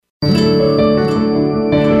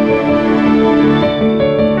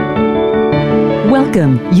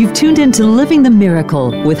Welcome. You've tuned into Living the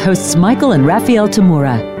Miracle with hosts Michael and Raphael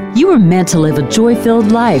Tamura. You were meant to live a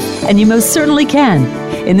joy-filled life, and you most certainly can.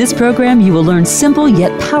 In this program, you will learn simple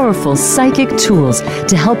yet powerful psychic tools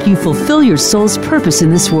to help you fulfill your soul's purpose in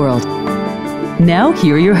this world. Now,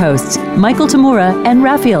 here are your hosts, Michael Tamura and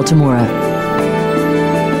Raphael Tamura.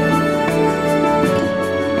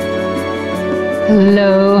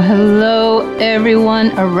 Hello,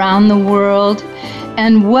 everyone around the world,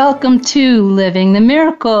 and welcome to Living the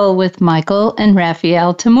Miracle with Michael and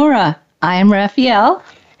Raphael Tamura. I am Raphael.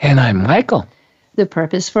 And I'm Michael. The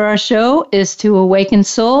purpose for our show is to awaken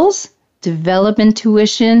souls, develop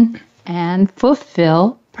intuition, and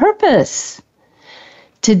fulfill purpose.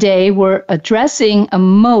 Today, we're addressing a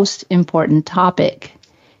most important topic.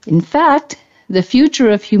 In fact, the future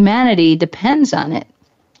of humanity depends on it.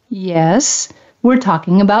 Yes, we're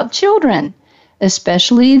talking about children,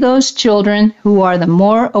 especially those children who are the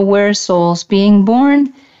more aware souls being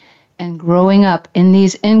born and growing up in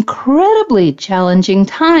these incredibly challenging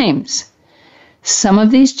times. Some of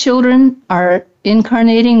these children are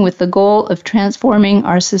incarnating with the goal of transforming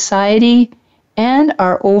our society and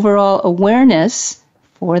our overall awareness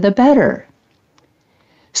for the better.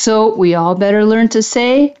 So we all better learn to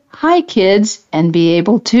say, "Hi, kids," and be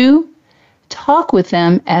able to talk with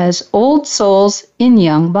them as old souls in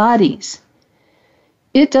young bodies.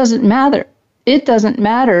 It doesn't matter. It doesn't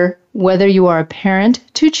matter whether you are a parent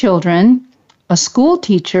to children, a school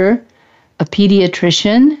teacher, a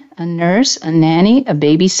pediatrician, a nurse, a nanny, a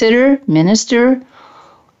babysitter, minister,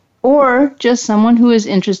 or just someone who is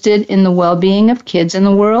interested in the well-being of kids in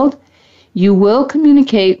the world. You will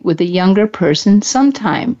communicate with a younger person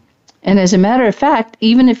sometime. And as a matter of fact,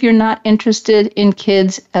 even if you're not interested in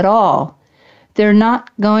kids at all, they're not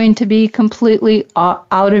going to be completely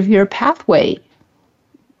out of your pathway.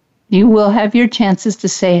 You will have your chances to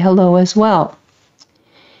say hello as well.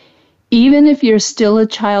 Even if you're still a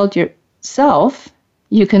child yourself,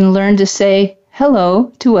 you can learn to say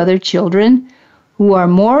hello to other children who are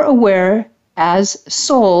more aware as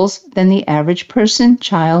souls than the average person,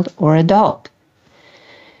 child, or adult.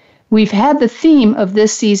 We've had the theme of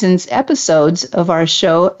this season's episodes of our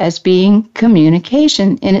show as being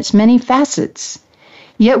communication in its many facets.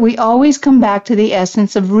 Yet we always come back to the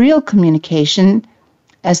essence of real communication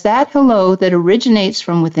as that hello that originates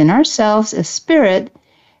from within ourselves as spirit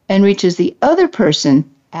and reaches the other person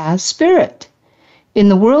as spirit. In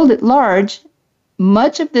the world at large,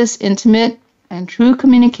 much of this intimate and true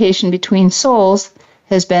communication between souls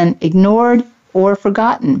has been ignored or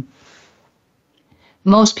forgotten.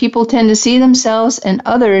 Most people tend to see themselves and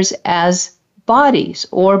others as bodies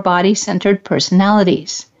or body-centered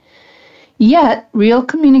personalities. Yet, real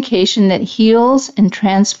communication that heals and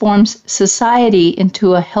transforms society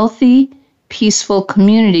into a healthy, peaceful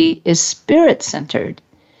community is spirit-centered.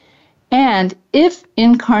 And if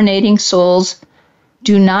incarnating souls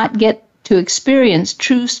do not get to experience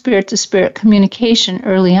true spirit-to-spirit communication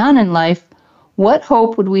early on in life, what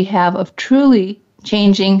hope would we have of truly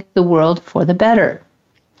changing the world for the better?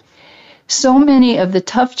 So many of the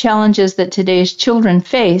tough challenges that today's children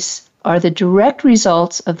face are the direct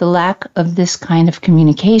results of the lack of this kind of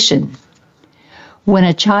communication. When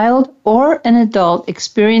a child or an adult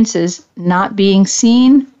experiences not being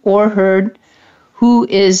seen or heard, who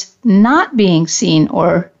is not being seen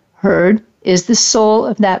or heard is the soul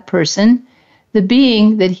of that person, the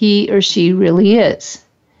being that he or she really is.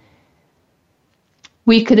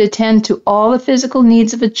 We could attend to all the physical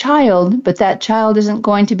needs of a child, but that child isn't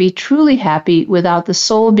going to be truly happy without the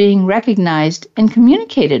soul being recognized and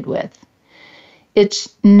communicated with. It's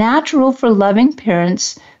natural for loving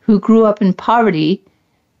parents who grew up in poverty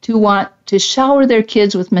to want to shower their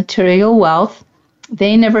kids with material wealth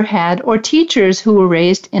they never had, or teachers who were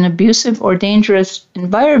raised in abusive or dangerous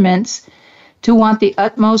environments to want the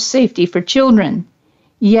utmost safety for children.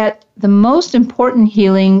 Yet, the most important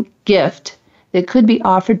healing gift that could be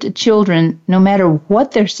offered to children, no matter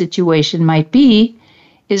what their situation might be,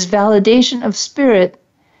 is validation of spirit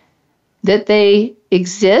that they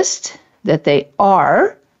exist, that they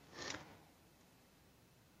are,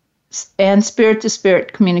 and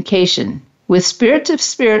spirit-to-spirit communication. With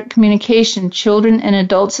spirit-to-spirit communication, children and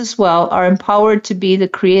adults as well are empowered to be the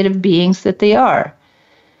creative beings that they are.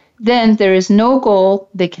 Then there is no goal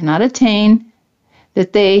they cannot attain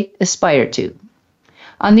that they aspire to.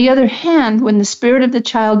 On the other hand, when the spirit of the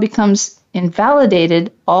child becomes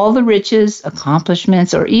invalidated, all the riches,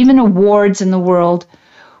 accomplishments, or even awards in the world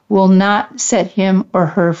will not set him or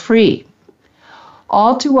her free.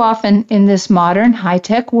 All too often in this modern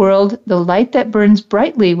high-tech world, the light that burns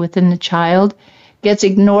brightly within the child gets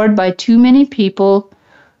ignored by too many people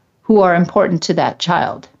who who are important to that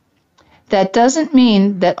child. That doesn't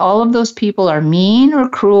mean that all of those people are mean or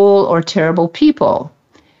cruel or terrible people.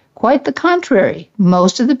 Quite the contrary.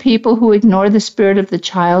 Most of the people who ignore the spirit of the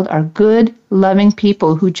child are good, loving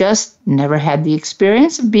people who just never had the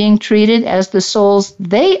experience of being treated as the souls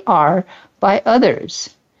they are by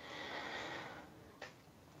others.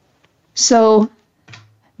 So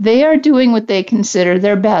they are doing what they consider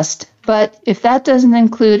their best. But if that doesn't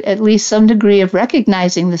include at least some degree of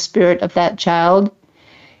recognizing the spirit of that child,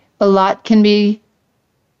 a lot can be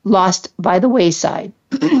lost by the wayside.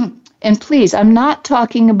 And please, I'm not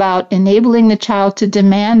talking about enabling the child to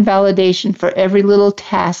demand validation for every little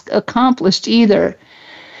task accomplished either.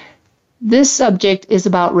 This subject is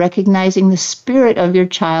about recognizing the spirit of your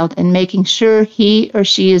child and making sure he or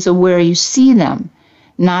she is aware you see them,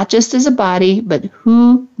 not just as a body, but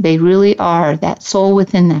who they really are, that soul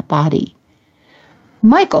within that body.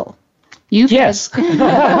 Michael, you've had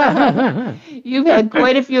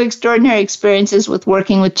quite a few extraordinary experiences with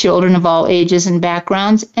working with children of all ages and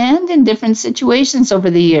backgrounds and in different situations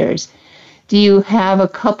over the years. Do you have a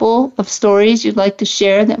couple of stories you'd like to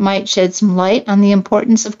share that might shed some light on the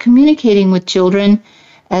importance of communicating with children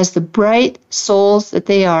as the bright souls that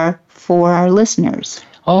they are for our listeners?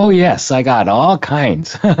 Oh, yes, I got all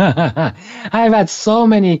kinds. I've had so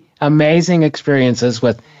many amazing experiences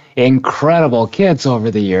with incredible kids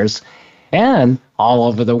over the years and all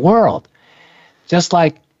over the world. Just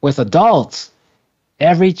like with adults,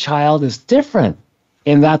 every child is different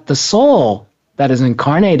in that the soul that is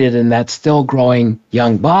incarnated in that still growing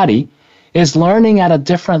young body is learning at a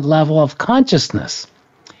different level of consciousness.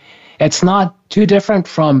 It's not too different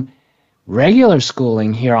from regular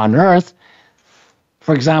schooling here on Earth.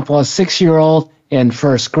 For example, a 6-year-old in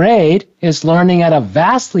first grade is learning at a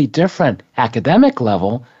vastly different academic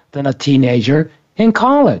level than a teenager in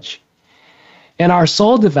college. In our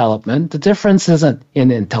soul development, the difference isn't in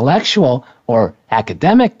intellectual or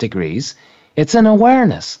academic degrees, it's in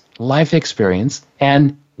awareness, life experience,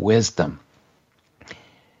 and wisdom.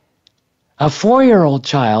 A 4-year-old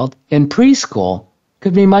child in preschool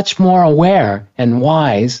could be much more aware and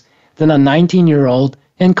wise than a 19-year-old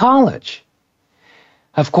in college.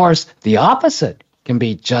 Of course, the opposite can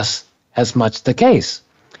be just as much the case.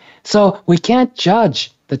 So we can't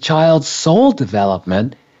judge the child's soul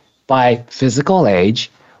development by physical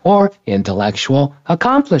age or intellectual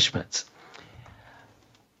accomplishments.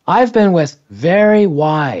 I've been with very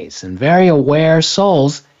wise and very aware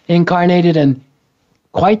souls incarnated in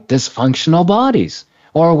quite dysfunctional bodies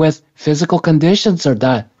or with physical conditions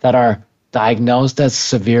that are diagnosed as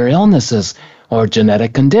severe illnesses or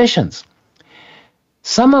genetic conditions.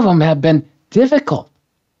 Some of them have been difficult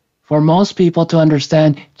for most people to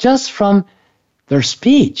understand just from their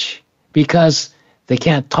speech because they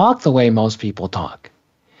can't talk the way most people talk.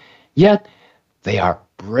 Yet, they are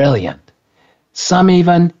brilliant. Some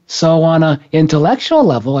even so on an intellectual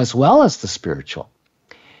level as well as the spiritual.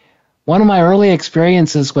 One of my early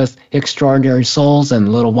experiences with extraordinary souls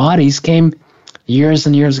and little bodies came years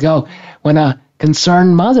and years ago when a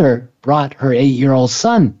concerned mother brought her 8-year-old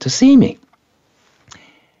son to see me.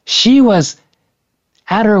 She was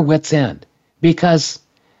at her wit's end because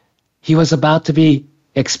he was about to be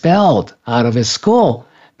expelled out of his school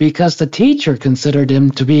because the teacher considered him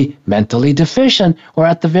to be mentally deficient or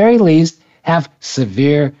at the very least have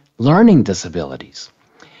severe learning disabilities.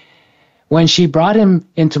 When she brought him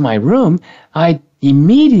into my room, I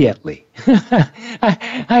immediately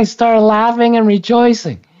I started laughing and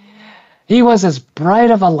rejoicing. He was as bright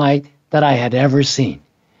of a light that I had ever seen.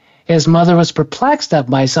 His mother was perplexed at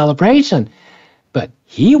my celebration, but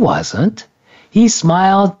he wasn't. He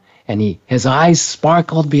smiled and his eyes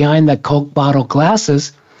sparkled behind the Coke bottle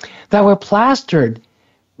glasses that were plastered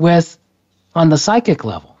with, on the psychic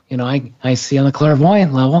level, I see on the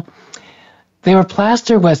clairvoyant level, they were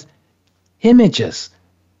plastered with images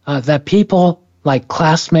that people like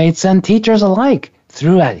classmates and teachers alike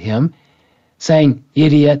threw at him, saying,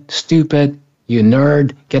 idiot, stupid, you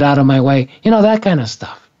nerd, get out of my way, that kind of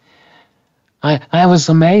stuff. I was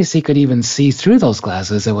amazed he could even see through those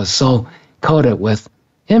glasses. It was so coated with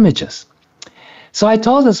images. So I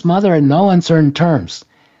told his mother in no uncertain terms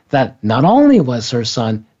that not only was her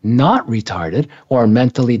son not retarded or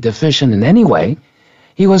mentally deficient in any way,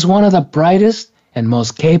 he was one of the brightest and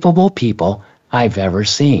most capable people I've ever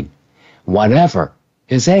seen, whatever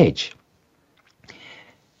his age.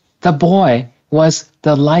 The boy was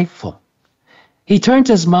delightful. He turned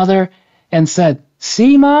to his mother and said,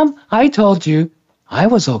 "See, Mom, I told you I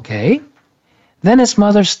was okay." Then his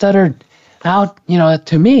mother stuttered out,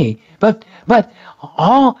 to me, but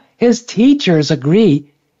all his teachers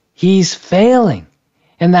agree he's failing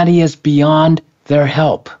and that he is beyond their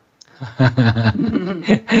help. I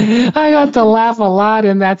got to laugh a lot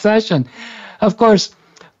in that session. Of course,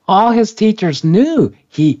 all his teachers knew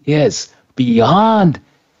he is beyond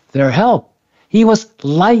their help. He was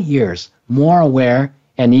light years more aware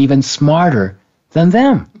and even smarter than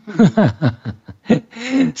them.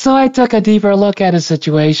 So I took a deeper look at his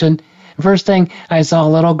situation. First thing, I saw a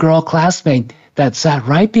little girl classmate that sat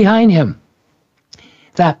right behind him,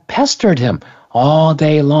 that pestered him all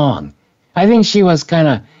day long. I think she was kind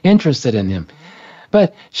of interested in him.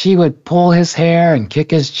 But she would pull his hair and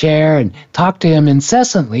kick his chair and talk to him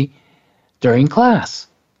incessantly during class.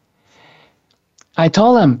 I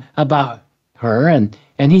told him about her, and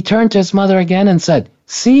he turned to his mother again and said,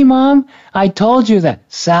 "See, Mom, I told you that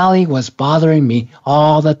Sally was bothering me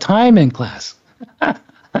all the time in class."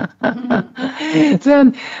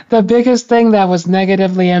 Then the biggest thing that was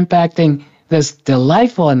negatively impacting this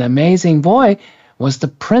delightful and amazing boy was the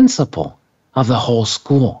principal of the whole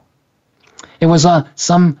school. It was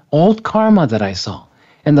some old karma that I saw,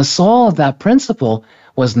 and the soul of that principal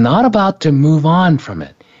was not about to move on from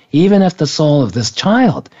it, even if the soul of this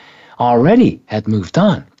child already had moved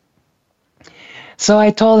on. So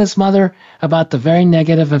I told his mother about the very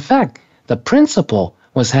negative effect the principal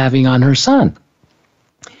was having on her son.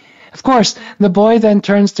 Of course, the boy then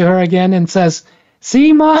turns to her again and says,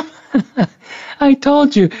 "See, Mom, I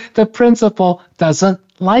told you the principal doesn't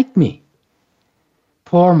like me."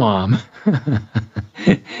 Poor Mom.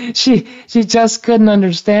 She just couldn't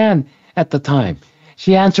understand at the time.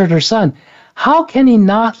 She answered her son, "How can he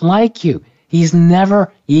not like you? He's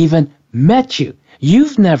never even met you.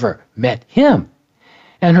 You've never met him."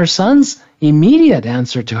 And her son's immediate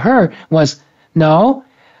answer to her was, "No,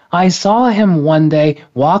 I saw him one day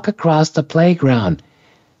walk across the playground,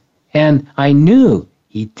 and I knew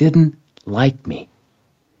he didn't like me."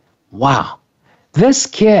 Wow. This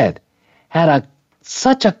kid had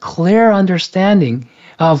such a clear understanding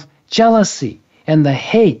of jealousy and the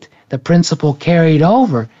hate the principal carried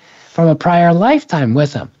over from a prior lifetime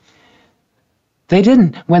with him.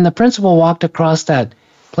 When the principal walked across that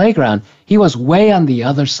playground, he was way on the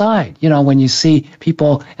other side. You know, when you see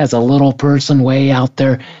people as a little person way out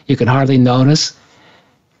there, you can hardly notice.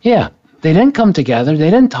 Yeah, they didn't come together.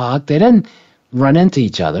 They didn't talk. They didn't run into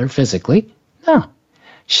each other physically. No.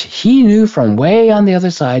 He knew from way on the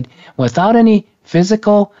other side, without any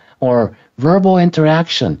physical or verbal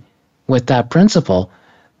interaction with that principal,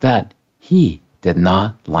 that he did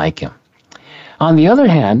not like him. On the other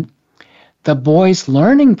hand, the boy's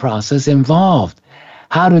learning process involved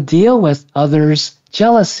how to deal with others'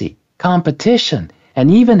 jealousy, competition,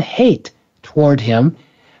 and even hate toward him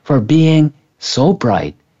for being so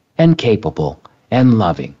bright and capable and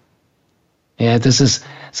loving. Yeah, this is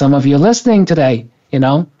some of you listening today, you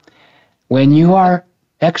know, when you are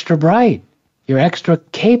extra bright, you're extra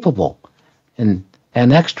capable and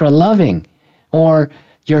extra loving, or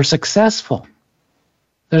you're successful.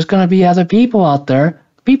 There's going to be other people out there,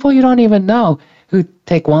 people you don't even know, who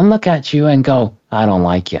take one look at you and go, "I don't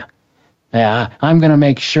like you. Yeah, I'm going to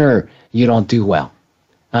make sure you don't do well.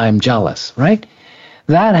 I'm jealous," right?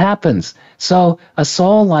 That happens. So a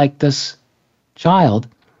soul like this child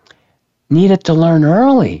needed to learn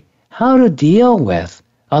early how to deal with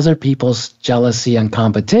other people's jealousy and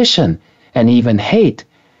competition and even hate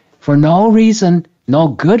for no reason, no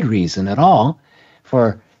good reason at all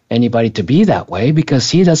for anybody to be that way, because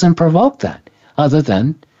he doesn't provoke that other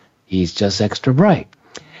than he's just extra bright.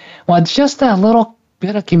 Well, it's just that little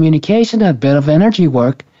bit of communication, a bit of energy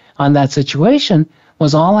work on that situation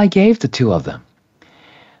was all I gave the two of them.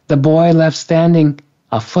 The boy left standing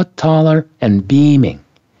a foot taller and beaming,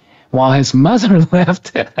 while his mother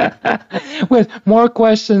left with more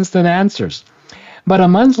questions than answers. But a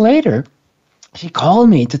month later, she called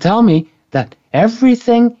me to tell me that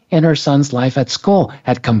everything in her son's life at school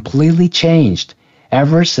had completely changed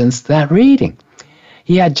ever since that reading.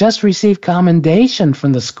 He had just received commendation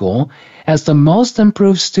from the school as the most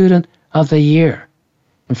improved student of the year.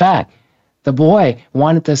 In fact, the boy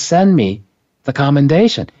wanted to send me the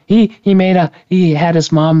commendation. He had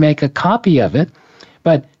his mom make a copy of it,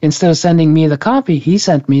 but instead of sending me the copy, he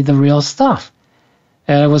sent me the real stuff.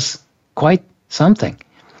 And it was quite something.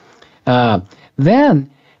 Then,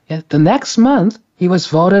 the next month, he was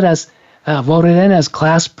voted in as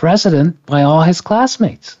class president by all his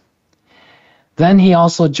classmates. Then he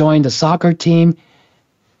also joined the soccer team,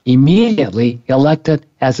 immediately elected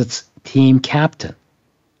as its team captain.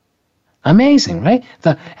 Amazing, right?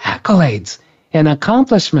 The accolades and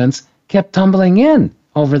accomplishments kept tumbling in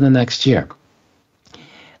over the next year.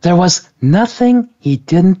 There was nothing he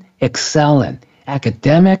didn't excel in.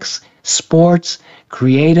 Academics, sports,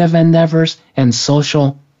 creative endeavors, and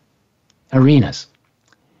social arenas.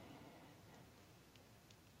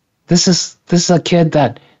 This is a kid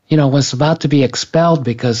that, was about to be expelled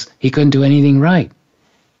because he couldn't do anything right.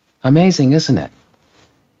 Amazing, isn't it?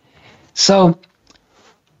 So,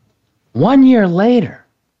 1 year later,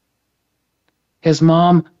 his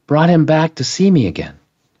mom brought him back to see me again.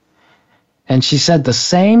 And she said the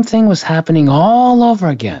same thing was happening all over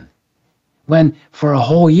again, when for a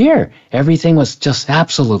whole year, everything was just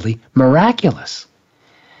absolutely miraculous.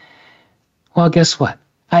 Well, guess what?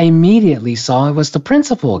 I immediately saw it was the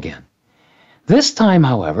principal again. This time,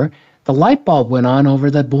 however, the light bulb went on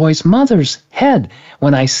over the boy's mother's head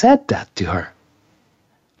when I said that to her.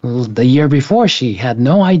 The year before, she had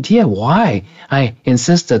no idea why I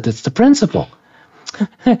insisted it's the principal.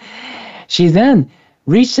 She then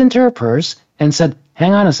reached into her purse and said,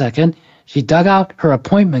 "Hang on a second." She dug out her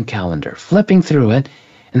appointment calendar, flipping through it,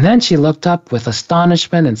 and then she looked up with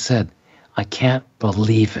astonishment and said, "I can't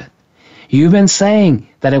believe it. You've been saying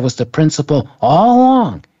that it was the principal all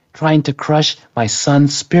along, trying to crush my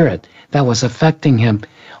son's spirit that was affecting him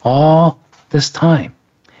all this time.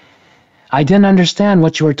 I didn't understand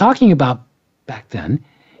what you were talking about back then,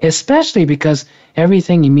 especially because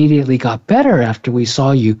everything immediately got better after we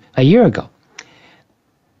saw you a year ago.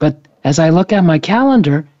 But as I look at my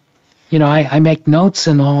calendar, I make notes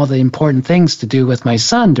and all the important things to do with my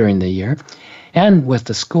son during the year and with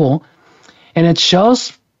the school, and it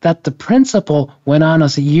shows that the principal went on a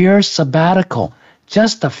year sabbatical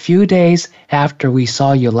just a few days after we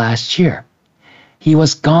saw you last year. He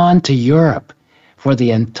was gone to Europe for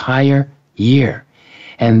the entire year,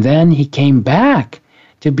 and then he came back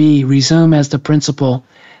to be resumed as the principal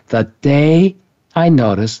the day I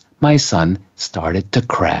noticed my son started to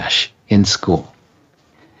crash in school."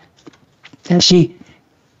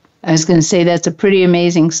 I was going to say that's a pretty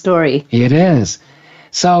amazing story. It is.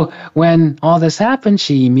 So when all this happened,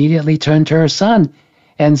 she immediately turned to her son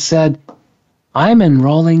and said, "I'm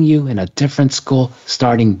enrolling you in a different school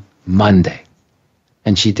starting Monday."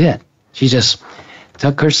 And she did. She just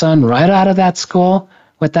took her son right out of that school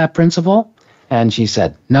with that principal, and she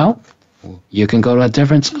said, "No, you can go to a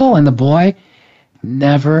different school." And the boy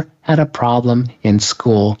never had a problem in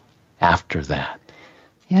school after that.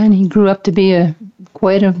 Yeah, and he grew up to be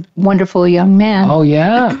quite a wonderful young man. Oh,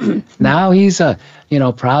 yeah. Now he's a,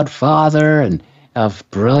 proud father and of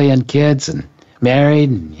brilliant kids and married,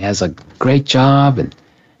 and he has a great job, and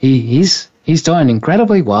he's doing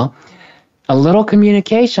incredibly well. A little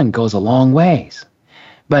communication goes a long ways.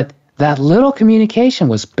 But that little communication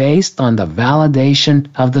was based on the validation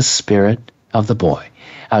of the spirit of the boy.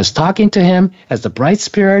 I was talking to him as the bright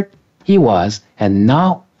spirit he was, and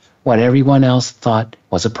not what everyone else thought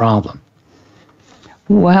was a problem.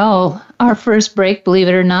 Well, our first break, believe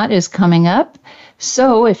it or not, is coming up.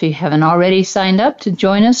 So if you haven't already signed up to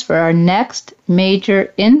join us for our next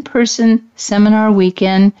major in-person seminar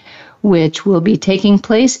weekend, which will be taking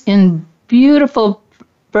place in beautiful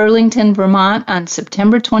Burlington, Vermont on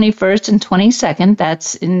September 21st and 22nd.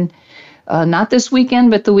 That's in not this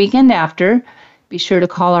weekend, but the weekend after. Be sure to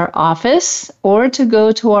call our office or to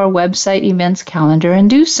go to our website events calendar and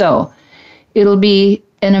do so. It'll be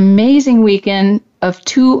an amazing weekend of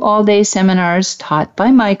 2 all-day seminars taught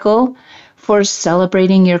by Michael for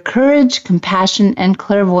celebrating your courage, compassion, and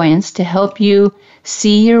clairvoyance to help you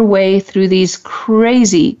see your way through these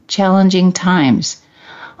crazy, challenging times.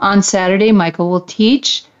 On Saturday, Michael will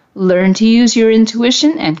teach, learn to use your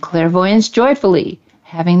intuition and clairvoyance joyfully,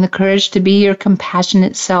 having the courage to be your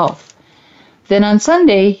compassionate self. Then on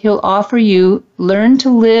Sunday, he'll offer you learn to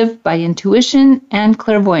live by intuition and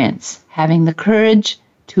clairvoyance, having the courage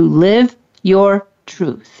to live your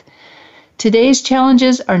truth. Today's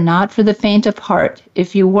challenges are not for the faint of heart.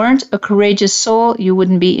 If you weren't a courageous soul, you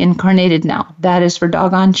wouldn't be incarnated now. That is for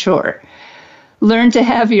doggone sure. Learn to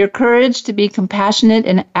have your courage to be compassionate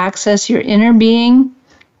and access your inner being,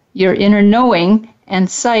 your inner knowing, and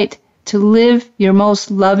sight to live your most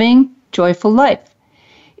loving, joyful life.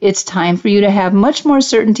 It's time for you to have much more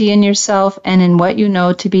certainty in yourself and in what you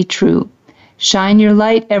know to be true. Shine your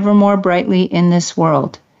light ever more brightly in this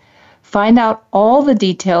world. Find out all the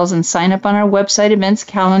details and sign up on our website events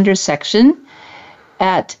calendar section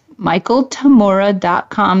at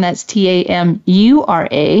michaeltamura.com. That's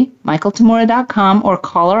Tamura, michaeltamura.com, or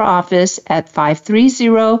call our office at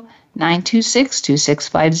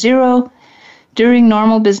 530-926-2650 during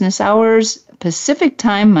normal business hours, Pacific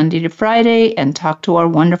time, Monday to Friday, and talk to our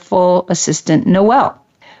wonderful assistant, Noelle.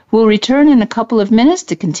 We'll return in a couple of minutes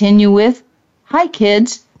to continue with Hi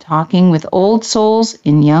Kids, talking with old souls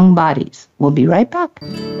in young bodies. We'll be right back.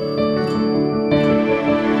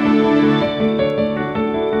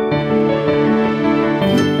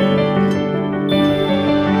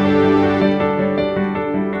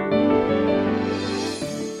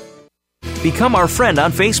 Become our friend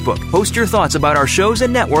on Facebook. Post your thoughts about our shows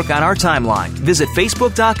and network on our timeline. Visit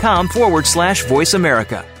facebook.com/Voice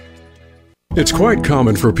America. It's quite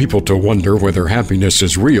common for people to wonder whether happiness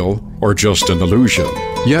is real or just an illusion.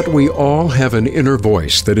 Yet we all have an inner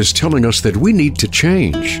voice that is telling us that we need to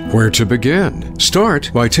change. Where to begin?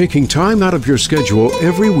 Start by taking time out of your schedule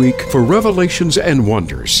every week for Revelations and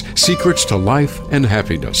Wonders, Secrets to Life and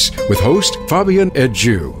Happiness, with host Fabian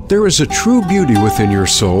Edju. There is a true beauty within your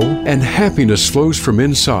soul, and happiness flows from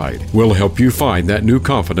inside. We'll help you find that new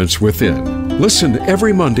confidence within. Listen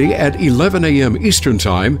every Monday at 11 a.m. Eastern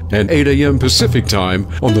Time and 8 a.m. Pacific Time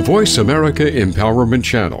on the Voice America Empowerment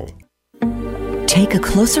Channel. Take a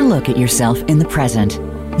closer look at yourself in the present.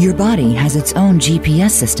 Your body has its own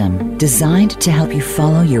GPS system designed to help you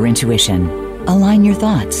follow your intuition, align your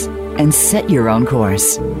thoughts, and set your own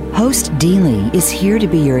course. Host Dee Lee is here to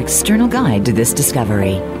be your external guide to this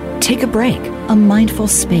discovery. Take a break, a mindful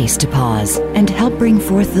space to pause, and help bring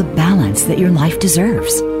forth the balance that your life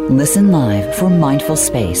deserves. Listen live for Mindful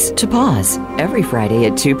Space to Pause every Friday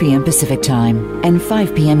at 2 p.m. Pacific Time and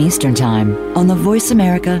 5 p.m. Eastern Time on the Voice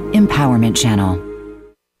America Empowerment Channel.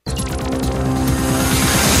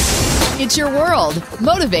 It's your world.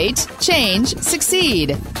 Motivate, change,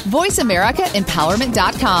 succeed.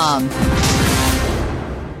 VoiceAmericaEmpowerment.com.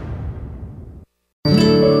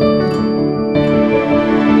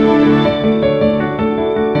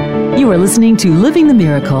 You are listening to Living the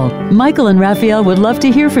Miracle. Michael and Raphael would love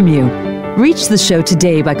to hear from you. Reach the show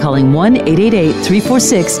today by calling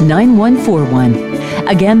 1-888-346-9141.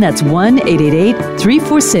 Again, that's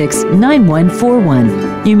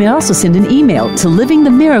 1-888-346-9141. You may also send an email to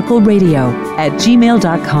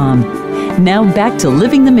livingthemiracleradio@gmail.com. Now back to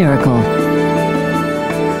Living the Miracle.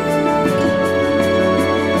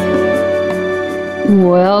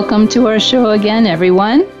 Welcome to our show again,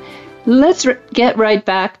 everyone. Let's get right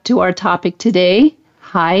back to our topic today.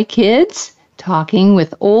 Hi, kids. Talking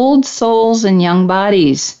with old souls and young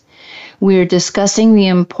bodies. We're discussing the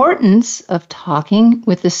importance of talking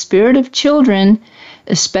with the spirit of children,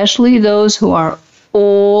 especially those who are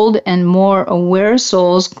old and more aware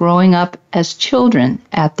souls growing up as children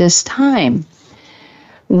at this time.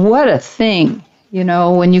 What a thing,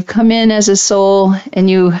 when you come in as a soul and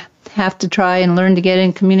you have to try and learn to get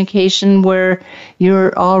in communication where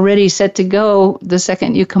you're already set to go the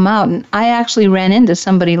second you come out. And I actually ran into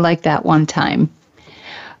somebody like that one time.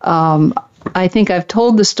 I think I've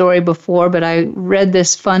told the story before, but I read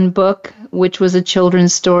this fun book, which was a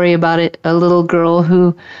children's story about a little girl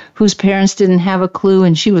whose parents didn't have a clue,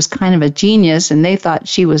 and she was kind of a genius, and they thought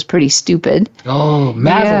she was pretty stupid. Oh,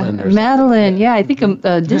 Madeline. Yeah, Madeline. Yeah, I think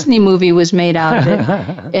a Disney movie was made out of it.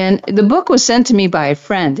 And the book was sent to me by a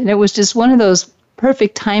friend, and it was just one of those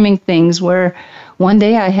perfect timing things where one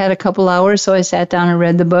day I had a couple hours, so I sat down and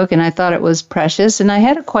read the book, and I thought it was precious. And I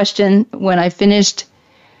had a question when I finished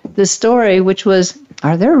the story, which was,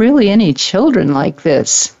 are there really any children like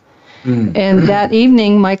this? And that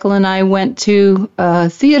evening, Michael and I went to a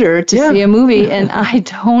theater to see a movie, and I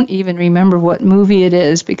don't even remember what movie it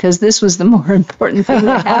is, because this was the more important thing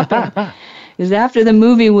that happened. Is after the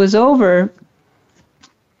movie was over,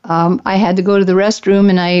 I had to go to the restroom,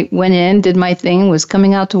 and I went in, did my thing, was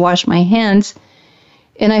coming out to wash my hands,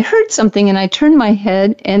 and I heard something, and I turned my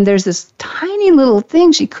head, and there's this tiny little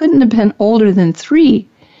thing. She couldn't have been older than 3.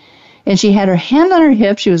 And she had her hand on her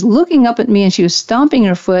hip. She was looking up at me, and she was stomping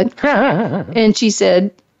her foot. And she said,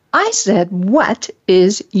 I said, what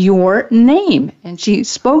is your name? And she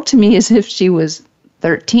spoke to me as if she was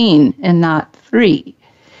 13 and not 3.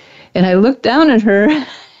 And I looked down at her,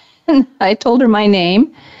 and I told her my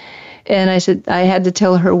name. And I said I had to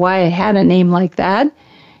tell her why I had a name like that.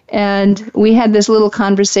 And we had this little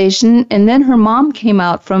conversation. And then her mom came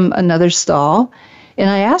out from another stall. And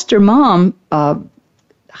I asked her mom,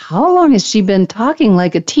 how long has she been talking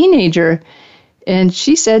like a teenager? And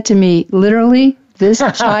she said to me, literally, this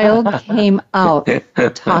child came out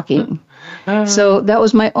talking. So that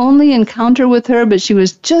was my only encounter with her, but she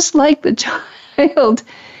was just like the child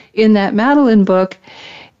in that Madeline book.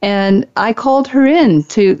 And I called her in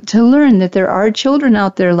to learn that there are children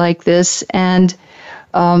out there like this. And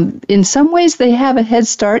in some ways, they have a head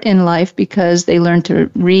start in life because they learn to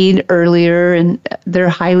read earlier, and they're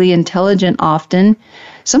highly intelligent often.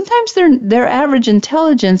 Sometimes they're average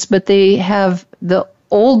intelligence, but they have, the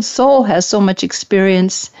old soul has so much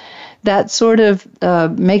experience that sort of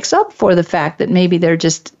makes up for the fact that maybe they're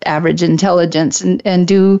just average intelligence and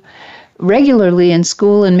do regularly in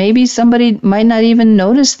school, and maybe somebody might not even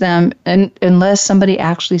notice them unless somebody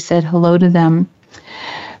actually said hello to them.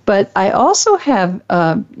 But I also have,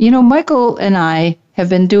 Michael and I have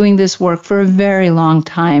been doing this work for a very long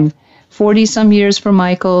time, 40-some years for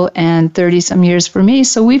Michael and 30-some years for me.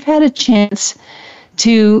 So we've had a chance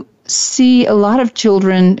to see a lot of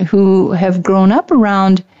children who have grown up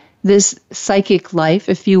around this psychic life,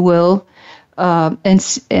 if you will, and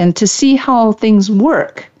to see how things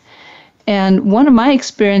work. And one of my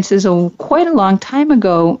experiences quite a long time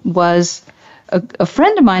ago was a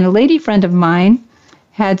friend of mine, a lady friend of mine,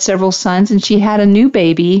 had several sons, and she had a new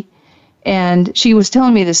baby. And she was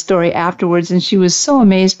telling me this story afterwards, and she was so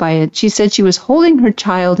amazed by it. She said she was holding her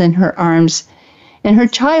child in her arms, and her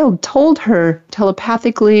child told her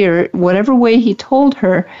telepathically, or whatever way he told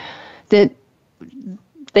her, that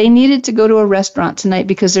they needed to go to a restaurant tonight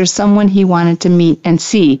because there's someone he wanted to meet and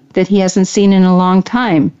see that he hasn't seen in a long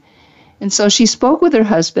time. And so she spoke with her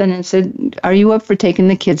husband and said, "Are you up for taking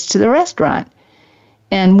the kids to the restaurant?"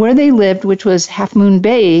 And where they lived, which was Half Moon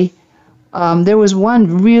Bay, there was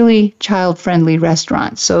one really child-friendly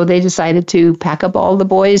restaurant. So they decided to pack up all the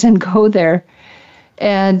boys and go there.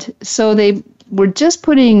 And so they were just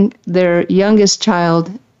putting their youngest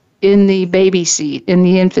child in the baby seat, in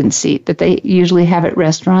the infant seat that they usually have at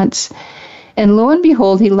restaurants. And lo and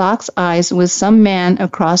behold, he locks eyes with some man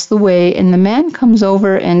across the way, and the man comes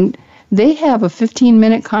over and they have a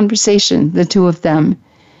 15-minute conversation, the two of them.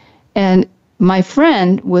 And my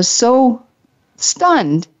friend was so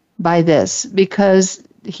stunned by this because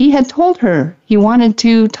he had told her he wanted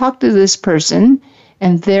to talk to this person,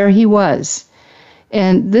 and there he was.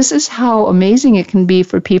 And this is how amazing it can be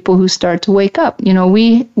for people who start to wake up. You know,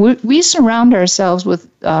 we surround ourselves with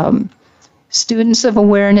students of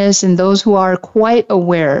awareness and those who are quite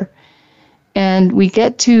aware. And we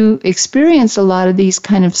get to experience a lot of these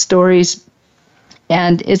kind of stories.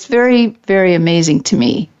 And it's very, very amazing to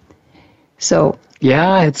me. So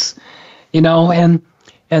yeah, it's,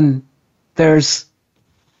 and there's,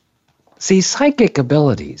 psychic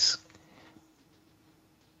abilities.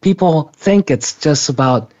 People think it's just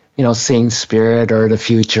about, seeing spirit or the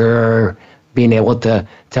future, or being able to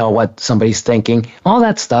tell what somebody's thinking, all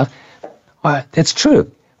that stuff. It's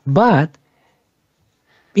true. But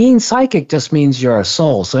being psychic just means you're a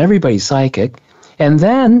soul. So everybody's psychic. And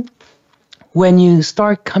then when you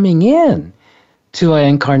start coming in to an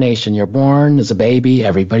incarnation, you're born as a baby.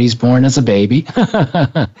 Everybody's born as a baby.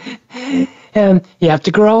 And you have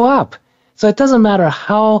to grow up. So it doesn't matter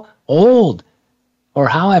how old or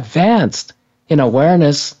how advanced in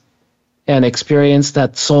awareness and experience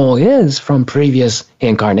that soul is from previous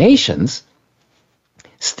incarnations,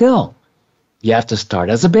 still, you have to start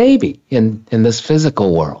as a baby in this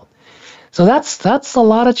physical world. So that's a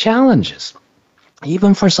lot of challenges,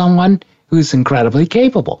 even for someone who's incredibly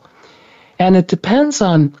capable. And it depends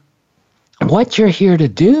on what you're here to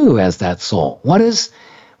do as that soul. What is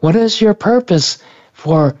your purpose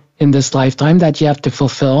for in this lifetime that you have to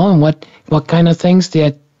fulfill, and what kind of things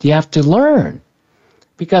do you have to learn?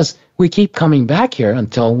 Because we keep coming back here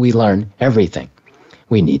until we learn everything.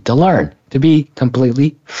 We need to learn to be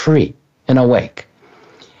completely free and awake.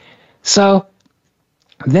 So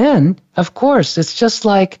then, of course, it's just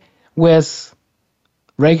like with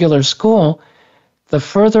regular school. The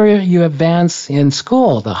further you advance in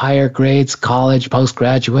school, the higher grades, college,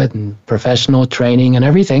 postgraduate, and professional training and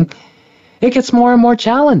everything, it gets more and more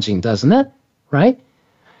challenging, doesn't it? Right?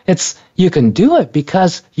 You can do it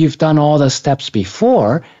because you've done all the steps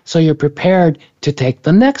before, so you're prepared to take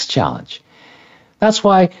the next challenge. That's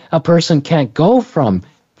why a person can't go from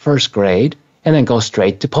first grade and then go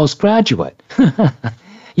straight to postgraduate.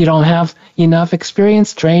 You don't have enough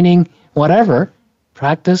experience, training, whatever,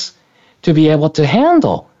 practice, to be able to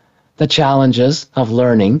handle the challenges of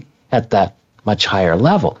learning at that much higher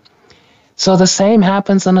level. So the same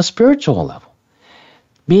happens on a spiritual level.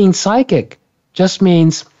 Being psychic just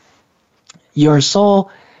means your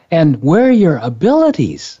soul, and where your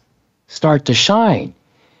abilities start to shine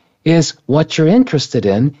is what you're interested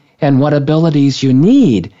in and what abilities you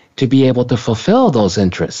need to be able to fulfill those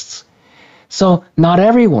interests. So not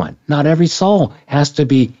every soul has to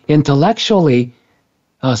be intellectually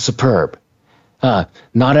superb.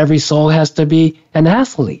 Not every soul has to be an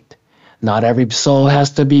athlete. Not every soul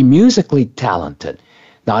has to be musically talented.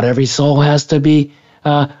 Not every soul has to be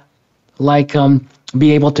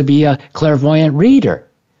be able to be a clairvoyant reader.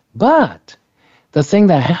 But the thing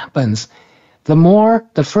that happens,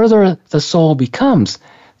 the further the soul becomes,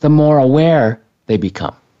 the more aware they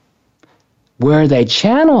become. Where they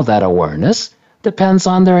channel that awareness depends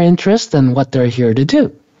on their interest and what they're here to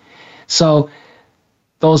do. So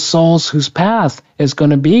those souls whose path is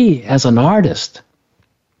going to be as an artist,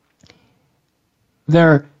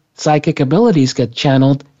 their psychic abilities get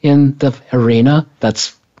channeled in the arena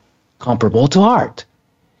that's comparable to art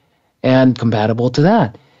and compatible to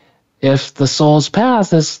that. If the soul's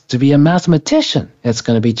path is to be a mathematician, it's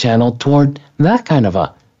going to be channeled toward that kind of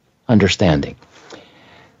a understanding.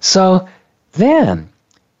 So then,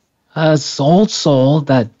 an old soul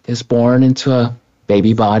that is born into a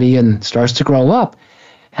baby body and starts to grow up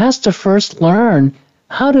has to first learn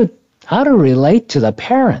how to relate to the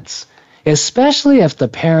parents, especially if the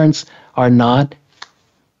parents are not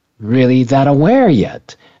really that aware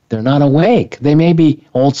yet. They're not awake. They may be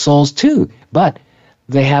old souls too, but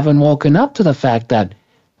they haven't woken up to the fact that,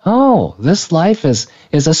 oh, this life is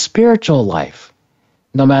a spiritual life,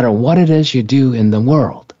 no matter what it is you do in the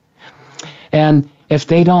world. And if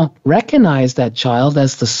they don't recognize that child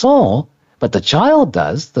as the soul, but the child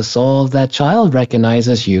does, the soul of that child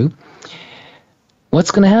recognizes you,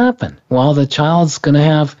 what's going to happen? Well, the child's going to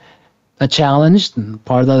have a challenge. And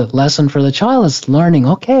part of the lesson for the child is learning,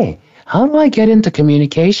 okay, how do I get into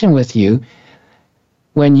communication with you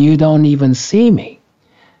when you don't even see me?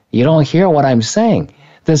 You don't hear what I'm saying.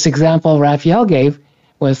 This example Raphael gave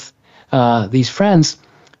with these friends,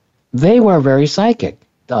 they were very psychic,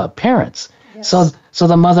 the parents. Yes. So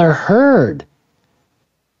the mother heard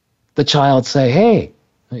the child say, hey,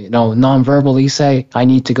 non-verbally say, I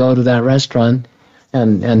need to go to that restaurant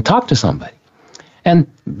and talk to somebody. And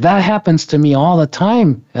that happens to me all the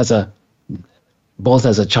time both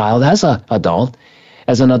as a child, as an adult.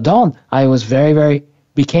 As an adult, I was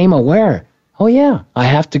became aware, oh yeah, I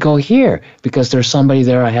have to go here because there's somebody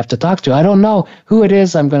there I have to talk to. I don't know who it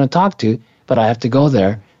is I'm going to talk to, but I have to go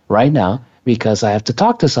there right now because I have to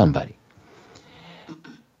talk to somebody.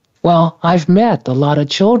 Well, I've met a lot of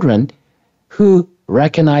children who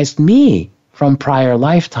recognized me from prior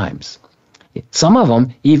lifetimes. Some of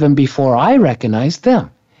them even before I recognized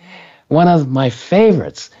them. One of my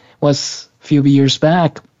favorites was a few years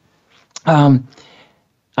back. I'm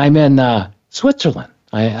in Switzerland.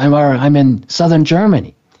 I'm in southern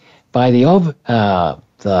Germany by the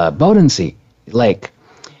Bodensee Lake.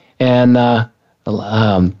 And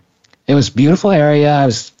it was a beautiful area. I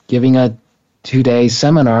was giving a 2-day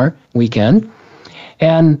seminar weekend.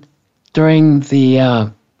 And during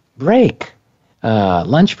the break,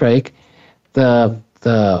 lunch break,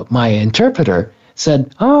 my interpreter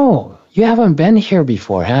said, oh, you haven't been here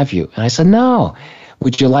before, have you? And I said, no.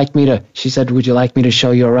 She said, would you like me to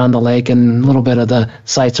show you around the lake and a little bit of the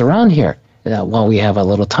sights around here while we have a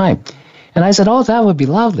little time? And I said, oh, that would be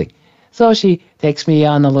lovely. So she takes me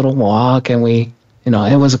on a little walk and it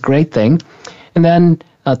was a great thing. And then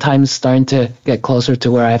time's starting to get closer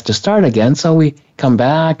to where I have to start again. So we come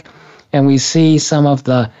back and we see some of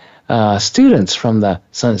the students from the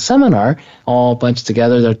seminar all bunched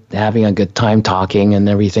together. They're having a good time talking and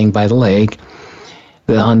everything by the lake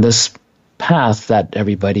on this path that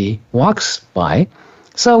everybody walks by.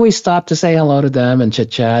 So we stop to say hello to them and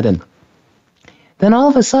chit-chat. And then all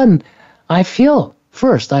of a sudden, I felt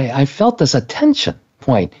this attention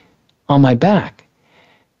point on my back.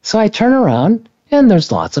 So I turn around, and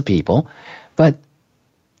there's lots of people, but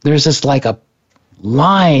there's just like a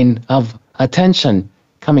line of attention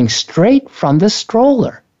coming straight from this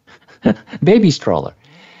stroller, baby stroller.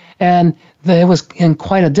 And it was in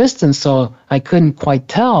quite a distance, so I couldn't quite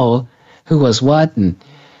tell who was what.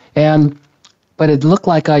 But it looked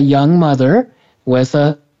like a young mother with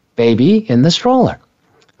a baby in the stroller.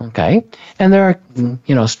 Okay? And they're,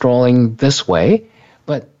 strolling this way,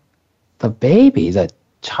 but the baby, the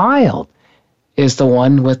child, is the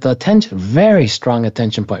one with the attention, very strong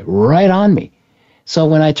attention point, right on me. So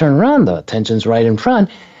when I turn around, the attention's right in front,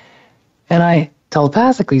 and I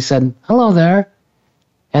telepathically said, hello there.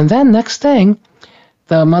 And then next thing,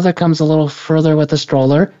 the mother comes a little further with the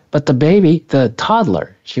stroller, but the baby, the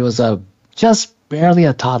toddler, she was just barely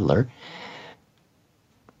a toddler,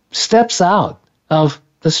 steps out of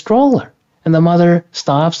the stroller. And the mother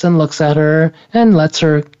stops and looks at her and lets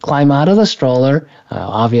her climb out of the stroller.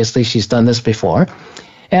 Obviously, she's done this before.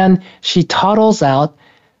 And she toddles out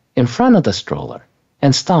in front of the stroller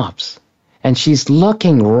and stops. And she's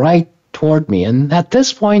looking right toward me. And at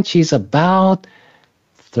this point, she's about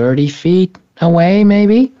 30 feet away,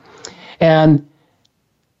 maybe. And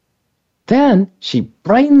then she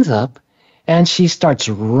brightens up and she starts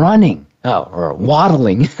running. Or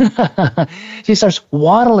waddling. She starts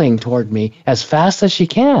waddling toward me as fast as she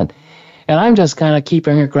can. And I'm just kind of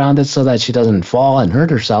keeping her grounded so that she doesn't fall and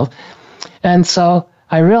hurt herself. And so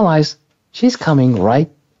I realize she's coming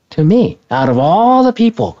right to me out of all the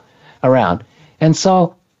people around. And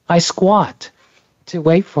so I squat to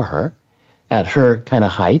wait for her at her kind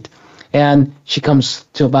of height. And she comes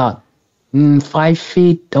to about 5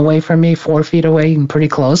 feet away from me, 4 feet away, and pretty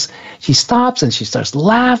close. She stops and she starts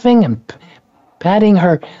laughing and patting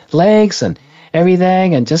her legs and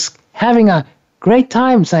everything and just having a great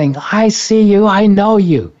time saying, I see you, I know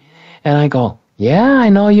you. And I go, yeah, I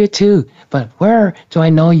know you too, but where do I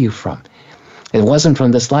know you from? It wasn't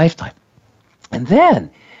from this lifetime. And then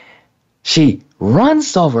she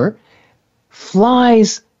runs over,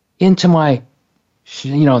 flies into my,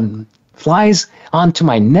 flies onto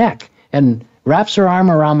my neck and wraps her arm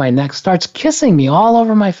around my neck, starts kissing me all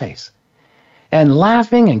over my face and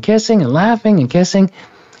laughing and kissing and laughing and kissing.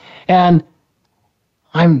 And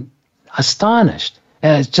I'm astonished.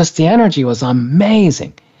 And it's just the energy was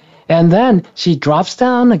amazing. And then she drops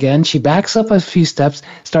down again. She backs up a few steps,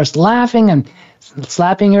 starts laughing and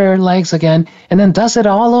slapping her legs again, and then does it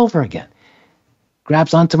all over again.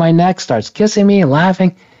 Grabs onto my neck, starts kissing me and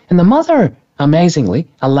laughing. And the mother, amazingly,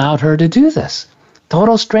 allowed her to do this.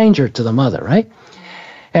 Total stranger to the mother, right?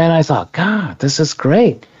 And I thought, God, this is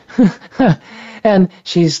great. And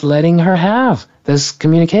she's letting her have this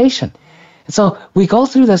communication. And so we go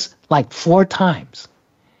through this like 4 times.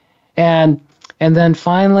 And then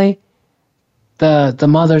finally, the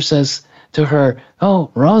mother says to her, oh,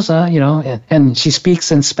 Rosa, and she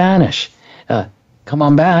speaks in Spanish. Come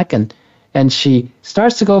on back. And she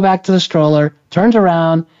starts to go back to the stroller, turns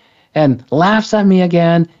around, and laughs at me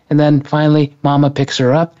again. And then finally, Mama picks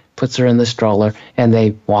her up, puts her in the stroller, and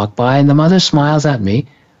they walk by. And the mother smiles at me.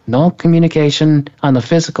 No communication on the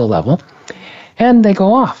physical level. And they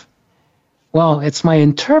go off. Well, it's my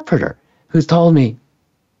interpreter who told me,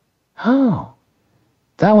 oh,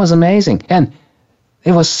 that was amazing. And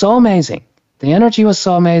it was so amazing. The energy was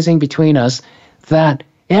so amazing between us that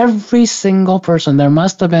every single person, there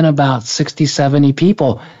must have been about 60, 70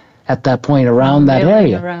 people at that point around that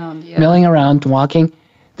area. Milling around, walking.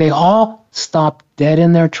 They all stopped dead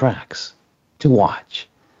in their tracks to watch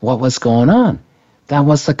what was going on. That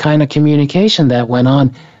was the kind of communication that went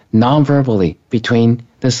on non-verbally between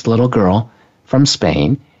this little girl from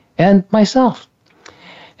Spain and myself.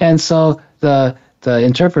 And so the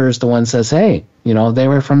interpreter is the one says, hey, they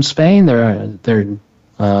were from Spain. They're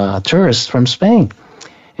tourists from Spain.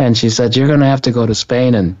 And she said, you're going to have to go to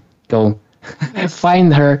Spain and go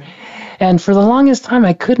find her. And for the longest time,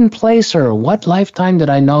 I couldn't place her. What lifetime did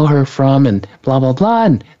I know her from? And blah, blah, blah.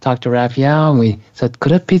 And talked to Raphael, and we said,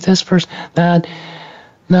 could it be this person? That?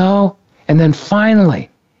 No. And then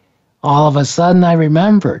finally, all of a sudden, I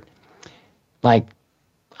remembered. Like,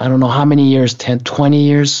 I don't know how many years, 10, 20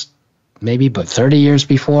 years, maybe, but 30 years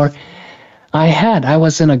before, I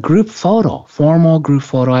was in a group photo, formal group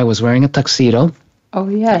photo. I was wearing a tuxedo. Oh,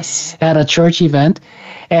 yes. At a church event.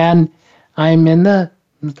 And I'm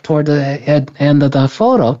toward the end of the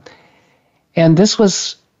photo. And this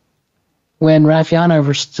was when Raphael and I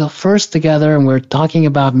were still first together, and we're talking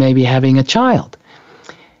about maybe having a child.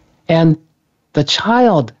 And the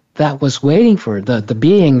child that was waiting for, the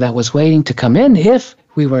being that was waiting to come in, if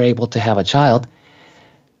we were able to have a child,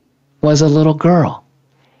 was a little girl.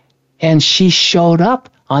 And she showed up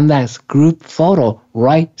on that group photo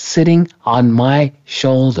right sitting on my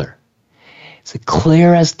shoulder. It's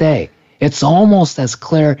clear as day. It's almost as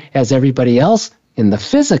clear as everybody else in the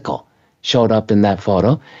physical showed up in that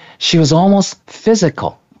photo. She was almost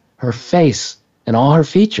physical, her face and all her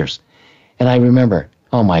features. And I remember,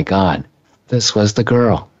 oh my God, this was the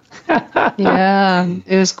girl. Yeah,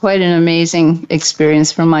 it was quite an amazing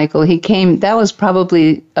experience for Michael. He came, that was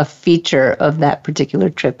probably a feature of that particular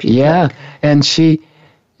trip. Yeah, took. And she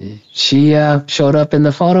showed up in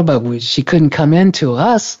the photo, but she couldn't come into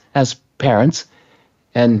us as parents.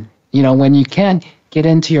 And, when you can't get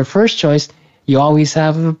into your first choice, you always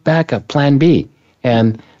have a backup, plan B.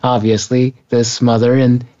 And obviously, this mother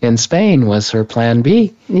in Spain was her plan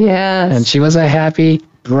B. Yes. And she was a happy,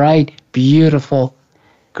 bright, beautiful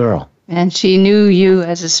girl. And she knew you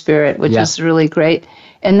as a spirit, which is really great.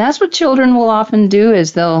 And that's what children will often do,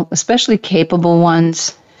 is they'll, especially capable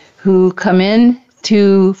ones who come in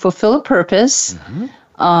to fulfill a purpose,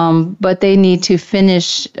 but they need to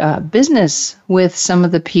finish business with some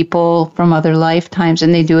of the people from other lifetimes,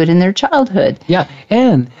 and they do it in their childhood. Yeah,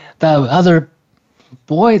 and the other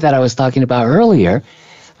boy that I was talking about earlier,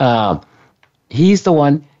 he's the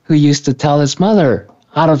one who used to tell his mother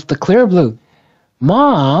out of the clear blue,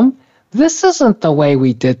 Mom, this isn't the way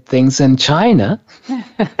we did things in China.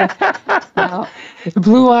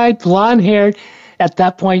 Blue-eyed, blonde-haired, at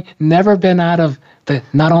that point, never been out of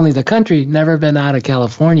not only the country, never been out of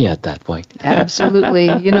California at that point. Absolutely.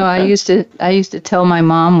 I used to tell my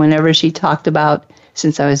mom whenever she talked about,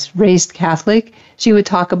 since I was raised Catholic, she would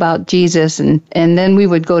talk about Jesus, and then we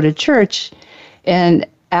would go to church. And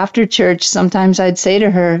after church, sometimes I'd say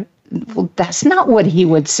to her, well, that's not what he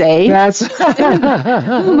would say. That's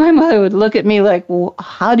My mother would look at me like, well,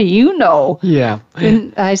 how do you know? yeah.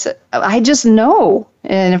 And I said, I just know.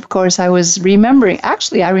 And of course, I was remembering.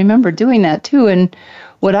 Actually, I remember doing that too. And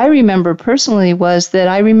what I remember personally was that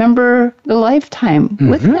I remember the lifetime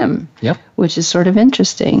with him, Yep. which is sort of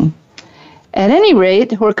interesting. At any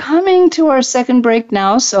rate, we're coming to our second break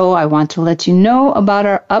now, so I want to let you know about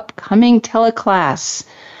our upcoming teleclass,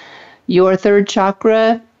 Your Third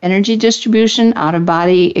Chakra, Energy Distribution,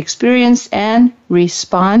 Out-of-Body Experience, and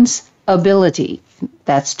Responsibility.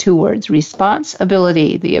 That's 2 words,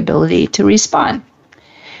 responsibility, the ability to respond.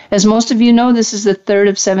 As most of you know, this is the third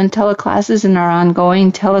of 7 teleclasses in our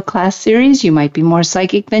ongoing teleclass series. You might be more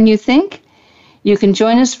psychic than you think. You can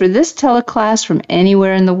join us for this teleclass from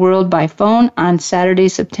anywhere in the world by phone on Saturday,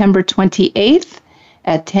 September 28th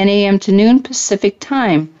at 10 a.m. to noon Pacific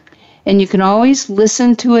Time. And you can always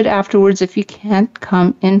listen to it afterwards if you can't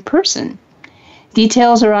come in person.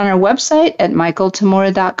 Details are on our website at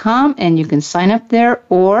michaeltamura.com, and you can sign up there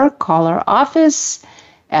or call our office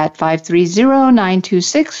at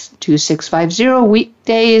 530-926-2650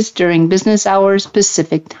 weekdays during business hours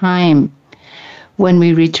Pacific Time. When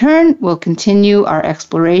we return, we'll continue our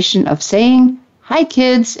exploration of saying hi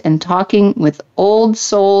kids and talking with old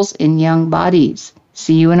souls in young bodies.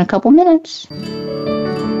 See you in a couple minutes.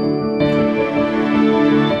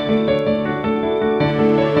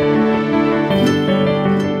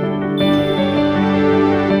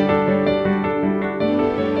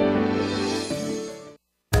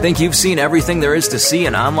 Think you've seen everything there is to see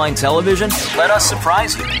in online television? Let us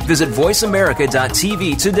surprise you. Visit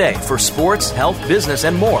voiceamerica.tv today for sports, health, business,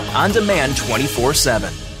 and more on demand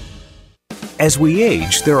 24/7. As we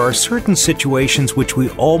age, there are certain situations which we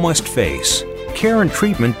all must face. Care and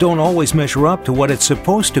treatment don't always measure up to what it's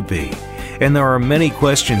supposed to be, and there are many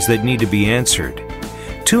questions that need to be answered.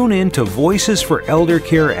 Tune in to Voices for Elder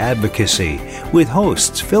Care Advocacy with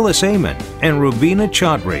hosts Phyllis Amon and Rubina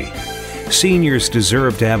Chaudhry. Seniors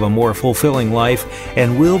deserve to have a more fulfilling life,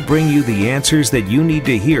 and we'll bring you the answers that you need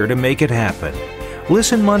to hear to make it happen.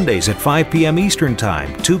 Listen Mondays at 5 p.m. Eastern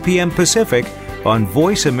Time, 2 p.m. Pacific on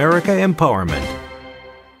Voice America Empowerment.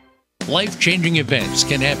 Life-changing events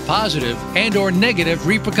can have positive and or negative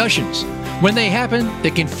repercussions. When they happen,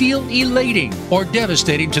 they can feel elating or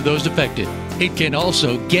devastating to those affected. It can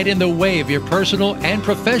also get in the way of your personal and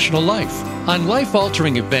professional life. On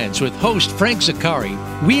Life-Altering Events with host Frank Zakari,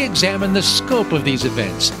 we examine the scope of these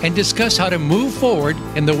events and discuss how to move forward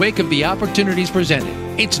in the wake of the opportunities presented.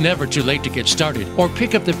 It's never too late to get started or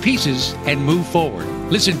pick up the pieces and move forward.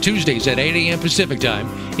 Listen Tuesdays at 8 a.m. Pacific Time,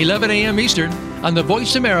 11 a.m. Eastern on the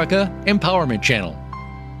Voice America Empowerment Channel.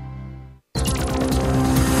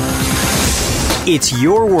 It's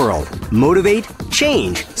your world. Motivate,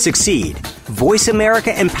 change, succeed.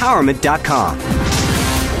 VoiceAmericaEmpowerment.com.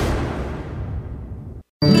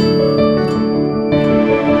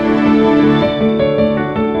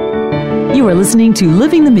 You are listening to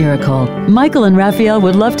Living the Miracle. Michael and Raphael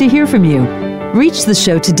would love to hear from you. Reach the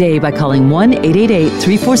show today by calling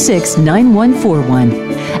 1-888-346-9141.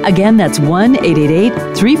 Again, that's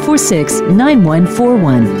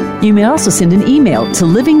 1-888-346-9141. You may also send an email to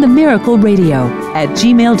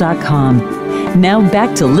livingthemiracleradio@gmail.com. Now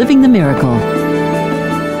back to Living the Miracle.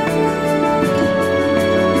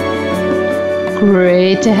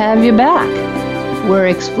 Great to have you back. We're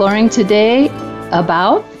exploring today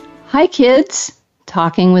about hi kids,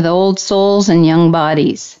 talking with old souls and young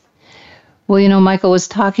bodies. Well, you know, Michael was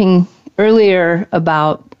talking earlier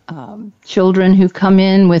about children who come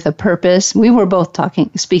in with a purpose. We were both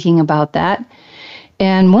speaking about that.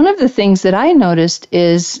 And one of the things that I noticed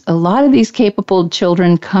is a lot of these capable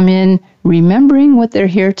children come in remembering what they're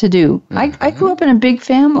here to do. I grew up in a big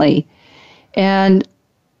family, and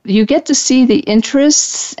you get to see the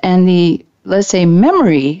interests and the, let's say,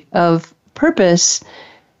 memory of purpose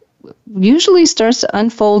usually starts to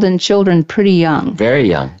unfold in children pretty young. Very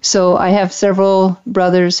young. So I have several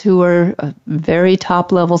brothers who are very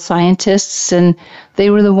top-level scientists, and they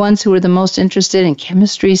were the ones who were the most interested in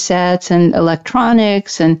chemistry sets and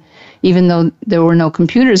electronics, and even though there were no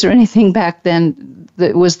computers or anything back then,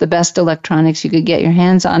 it was the best electronics you could get your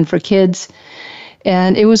hands on for kids.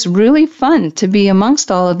 And it was really fun to be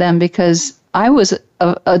amongst all of them because I was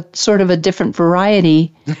a sort of a different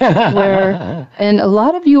variety and a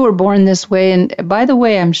lot of you were born this way. And by the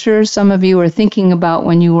way, I'm sure some of you are thinking about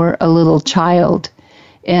when you were a little child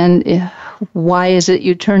And why is it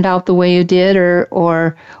you turned out the way you did,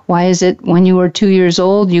 or why is it when you were 2 years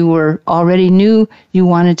old you were already knew you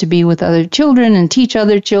wanted to be with other children and teach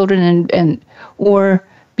other children and or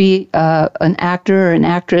be an actor or an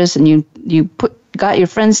actress, and you got your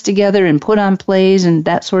friends together and put on plays and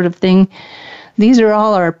that sort of thing. These are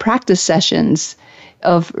all our practice sessions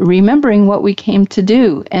of remembering what we came to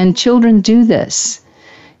do, and children do this.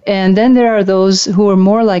 And then there are those who are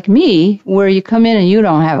more like me, where you come in and you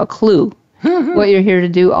don't have a clue what you're here to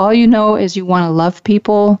do. All you know is you want to love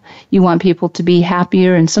people, you want people to be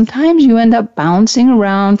happier, and sometimes you end up bouncing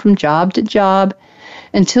around from job to job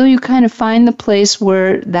until you kind of find the place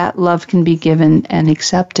where that love can be given and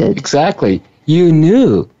accepted. Exactly. You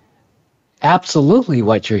knew absolutely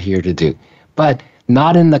what you're here to do, but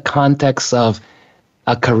not in the context of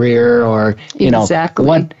a career or, exactly.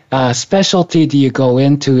 What specialty do you go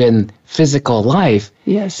into in physical life?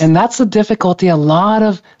 Yes. And that's the difficulty a lot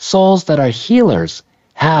of souls that are healers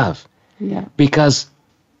have. Yeah. Because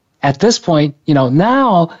at this point,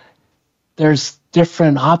 now there's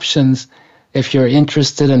different options if you're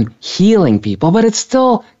interested in healing people, but it's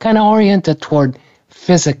still kind of oriented toward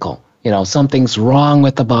physical. Something's wrong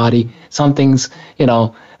with the body, something's,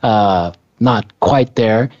 not quite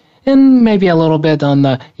there, and maybe a little bit on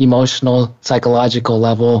the emotional, psychological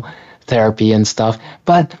level, therapy and stuff.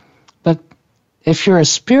 But if you're a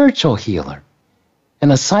spiritual healer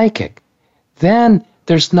and a psychic, then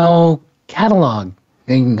there's no catalog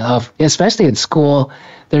of, especially in school,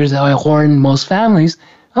 or in most families,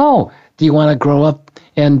 do you want to grow up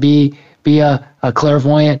and be a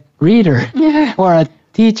clairvoyant reader or a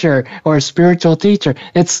teacher or a spiritual teacher?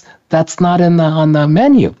 That's not on the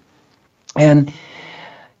menu. And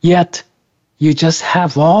yet you just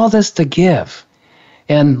have all this to give.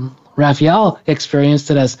 And Raphael experienced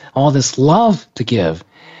it as all this love to give.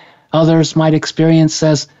 Others might experience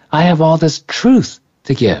as I have all this truth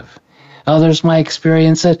to give. Others might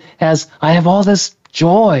experience it as I have all this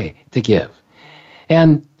joy to give.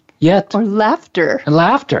 And yet... Or laughter.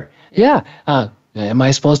 Laughter, yeah. Am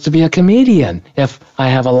I supposed to be a comedian if I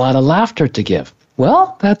have a lot of laughter to give?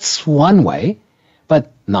 Well, that's one way,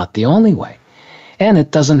 but not the only way. And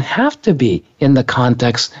it doesn't have to be in the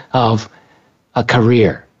context of a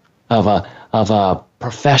career, of a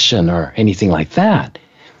profession or anything like that.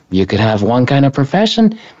 You could have one kind of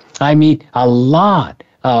profession. I meet a lot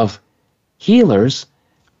of healers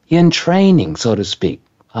in training, so to speak,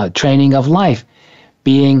 training of life,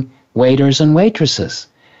 being waiters and waitresses.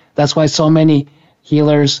 That's why so many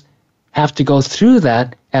healers have to go through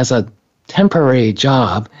that as a temporary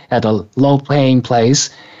job at a low-paying place,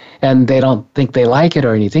 and they don't think they like it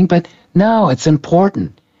or anything. But no, it's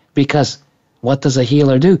important, because what does a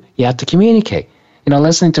healer do? You have to communicate.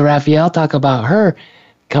 Listening to Raphael talk about her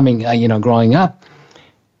growing up,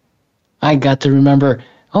 I got to remember,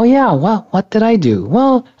 well, what did I do?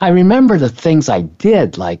 Well, I remember the things I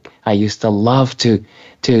did, like I used to love to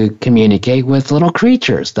communicate with little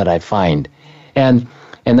creatures that I find. And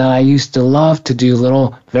then I used to love to do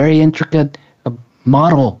little, very intricate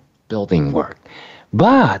model building work.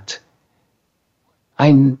 But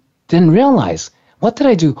I didn't realize, what did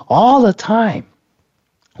I do all the time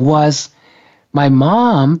was my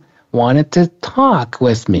mom wanted to talk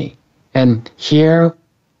with me and hear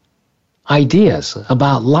ideas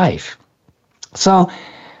about life. So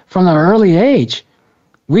from an early age,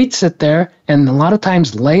 we'd sit there, and a lot of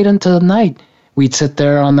times late into the night, we'd sit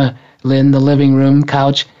there in the living room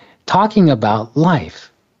couch talking about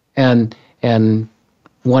life and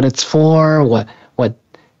what it's for, what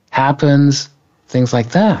happens, things like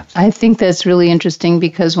that. I think that's really interesting,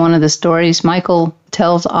 because one of the stories Michael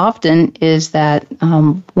tells often is that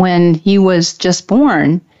when he was just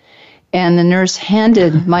born and the nurse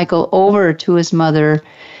handed Michael over to his mother,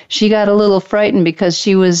 she got a little frightened because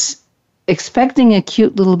she was expecting a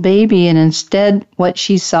cute little baby, and instead what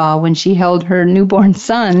she saw when she held her newborn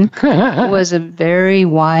son was a very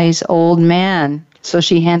wise old man. So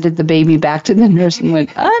she handed the baby back to the nurse and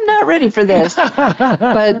went, I'm not ready for this.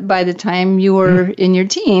 But by the time you were in your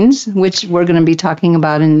teens, which we're going to be talking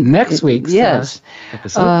about in next week's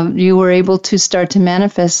episode, you were able to start to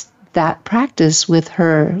manifest that practice with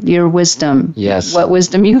her, your wisdom. Yes. What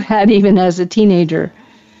wisdom you had even as a teenager.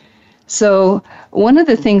 So one of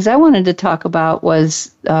the things I wanted to talk about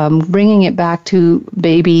was bringing it back to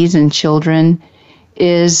babies and children,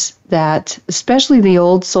 is that especially the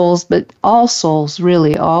old souls, but all souls,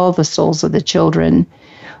 really, all the souls of the children,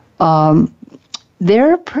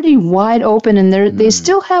 they're pretty wide open, and they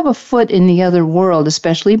still have a foot in the other world,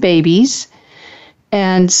 especially babies.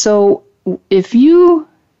 And so if you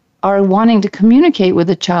are wanting to communicate with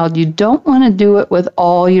a child, you don't want to do it with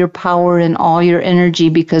all your power and all your energy,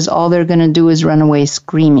 because all they're going to do is run away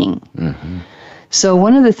screaming. Mm-hmm. So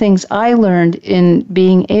one of the things I learned in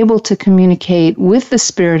being able to communicate with the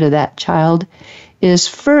spirit of that child is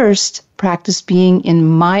first practice being in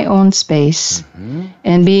my own space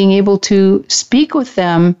and being able to speak with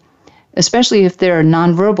them, especially if they're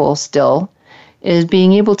nonverbal still, is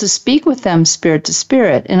being able to speak with them spirit to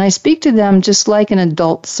spirit. And I speak to them just like an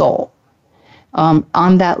adult soul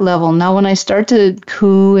on that level. Now, when I start to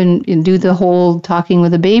coo and do the whole talking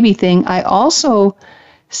with a baby thing, I also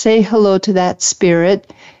say hello to that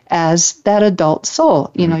spirit as that adult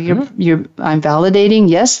soul. You know, I'm validating,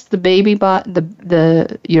 yes, the baby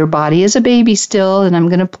your body is a baby still, and I'm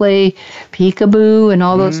going to play peekaboo and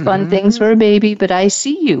all those fun things for a baby, but I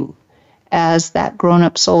see you as that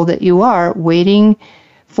grown-up soul that you are, waiting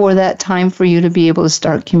for that time for you to be able to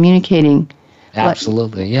start communicating.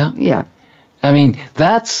 Absolutely, yeah. Yeah. I mean,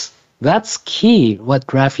 that's key.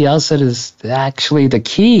 What Raphael said is actually the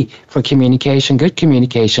key for communication, good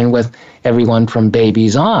communication with everyone from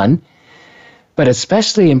babies on, but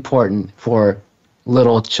especially important for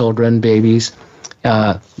little children, babies,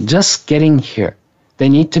 just getting here. They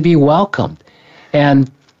need to be welcomed. And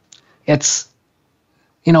it's,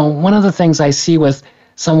 you know, one of the things I see with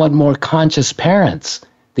somewhat more conscious parents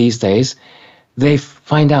these days, they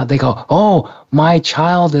find out, they go, oh, my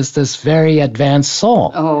child is this very advanced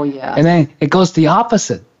soul. Oh, yeah. And then it goes the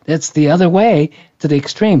opposite. It's the other way to the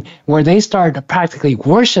extreme, where they start practically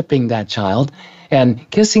worshiping that child and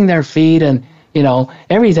kissing their feet and, you know,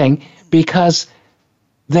 everything, because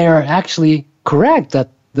they're actually correct that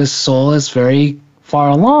this soul is very far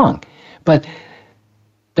along. But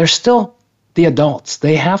they're still the adults.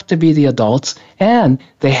 They have to be the adults, and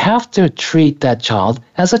they have to treat that child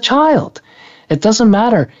as a child. It doesn't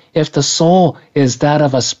matter if the soul is that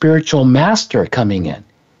of a spiritual master coming in.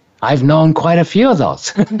 I've known quite a few of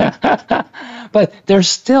those. But they're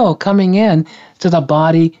still coming in to the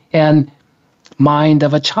body and mind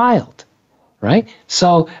of a child, right?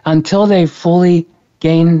 So until they fully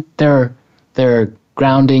gain their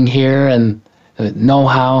grounding here and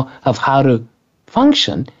know-how of how to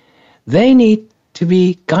function, they need to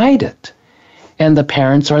be guided. And the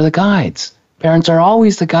parents are the guides. Parents are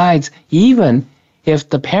always the guides, even if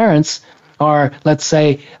the parents are, let's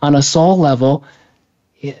say, on a soul level,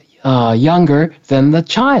 younger than the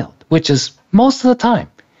child, which is most of the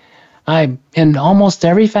time. In almost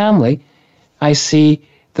every family, I see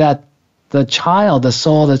that the child, the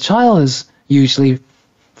soul of the child, is usually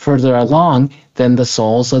further along than the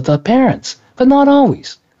souls of the parents, but not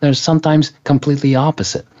always. There's sometimes completely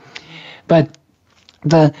opposite. But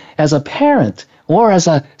as a parent or as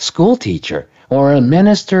a school teacher or a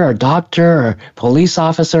minister or doctor or police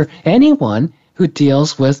officer, anyone who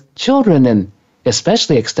deals with children in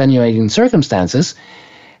especially extenuating circumstances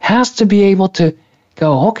has to be able to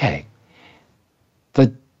go, okay,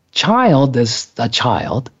 the child is a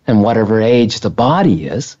child and whatever age the body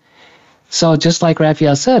is. So just like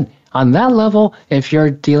Raphael said, on that level, if you're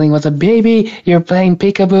dealing with a baby, you're playing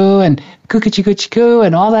peekaboo and coo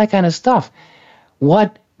and all that kind of stuff.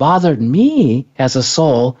 What bothered me as a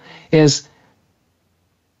soul is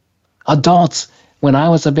adults, when I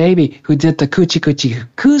was a baby, who did the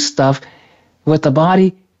coo stuff with the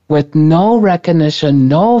body with no recognition,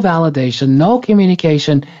 no validation, no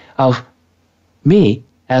communication of me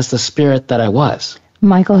as the spirit that I was.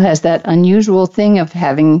 Michael has that unusual thing of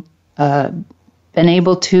having been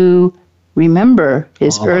able to remember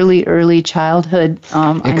his early childhood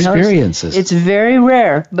experiences. It's very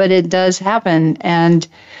rare, but it does happen. And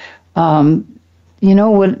you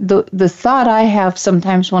know, what the thought I have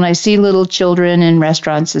sometimes when I see little children in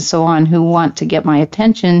restaurants and so on who want to get my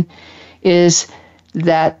attention is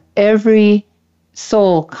that every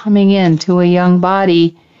soul coming into a young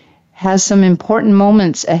body has some important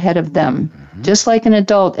moments ahead of them, just like an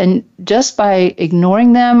adult. And just by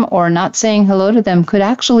ignoring them or not saying hello to them could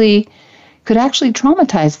actually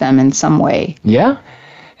traumatize them in some way. Yeah.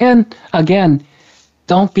 And again,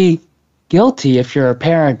 don't be guilty if you're a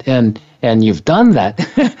parent and you've done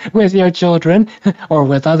that with your children or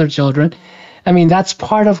with other children. I mean, that's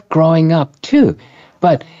part of growing up too.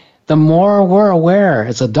 But the more we're aware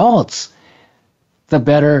as adults, the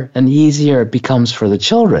better and easier it becomes for the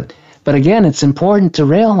children. But again, it's important to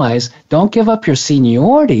realize, don't give up your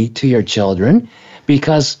seniority to your children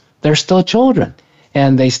because they're still children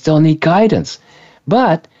and they still need guidance.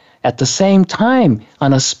 But at the same time,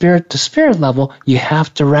 on a spirit-to-spirit level, you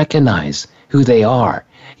have to recognize who they are.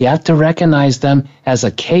 You have to recognize them as a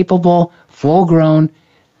capable, full-grown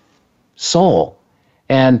soul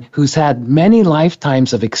and who's had many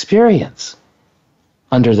lifetimes of experience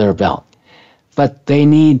under their belt. But they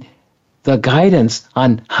need the guidance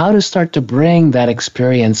on how to start to bring that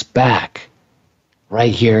experience back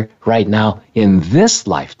right here, right now, in this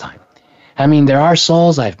lifetime. I mean, there are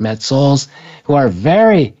souls, I've met souls who are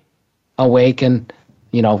very awakened,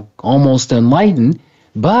 almost enlightened,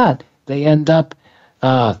 but they end up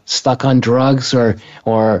stuck on drugs or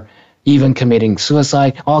even committing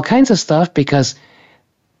suicide, all kinds of stuff, because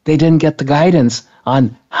they didn't get the guidance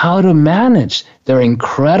on how to manage their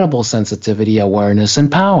incredible sensitivity, awareness,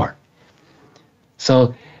 and power.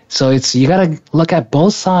 So it's, you got to look at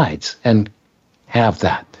both sides and have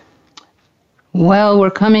that. Well, we're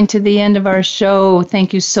coming to the end of our show.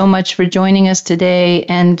 Thank you so much for joining us today.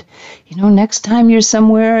 And, next time you're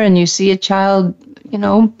somewhere and you see a child,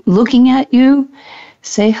 looking at you,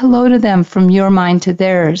 say hello to them from your mind to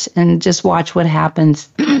theirs and just watch what happens.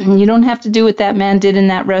 You don't have to do what that man did in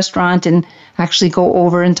that restaurant and actually go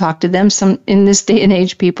over and talk to them. In this day and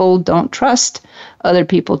age, people don't trust other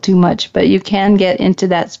people too much, but you can get into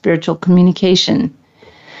that spiritual communication.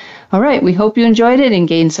 All right, we hope you enjoyed it and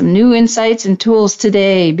gained some new insights and tools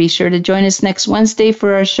today. Be sure to join us next Wednesday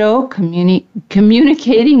for our show,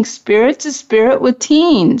 Communicating Spirit to Spirit with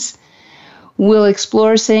Teens. We'll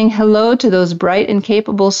explore saying hello to those bright and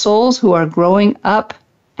capable souls who are growing up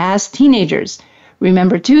as teenagers.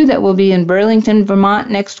 Remember, too, that we'll be in Burlington, Vermont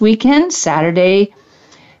next weekend, Saturday,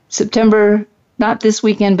 September, not this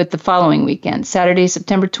weekend, but the following weekend, Saturday,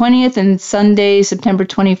 September 20th and Sunday, September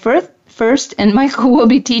 21st. And Michael will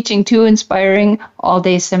be teaching 2 inspiring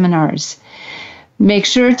all-day seminars. Make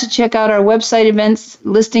sure to check out our website events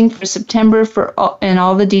listing for September and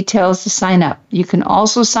all the details to sign up. You can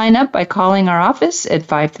also sign up by calling our office at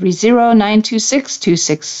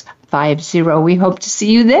 530-926-2650. We hope to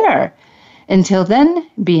see you there. Until then,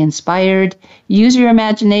 be inspired, use your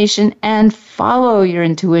imagination, and follow your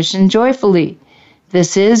intuition joyfully.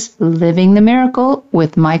 This is Living the Miracle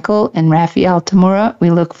with Michael and Raphael Tamura. We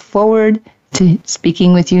look forward to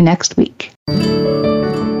speaking with you next week.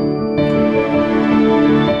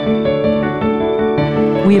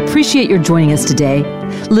 We appreciate your joining us today.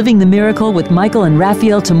 Living the Miracle with Michael and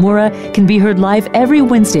Raphael Tamura can be heard live every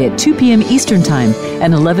Wednesday at 2 p.m. Eastern Time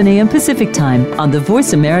and 11 a.m. Pacific Time on the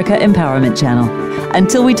Voice America Empowerment Channel.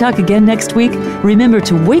 Until we talk again next week, remember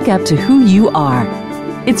to wake up to who you are.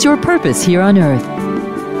 It's your purpose here on Earth.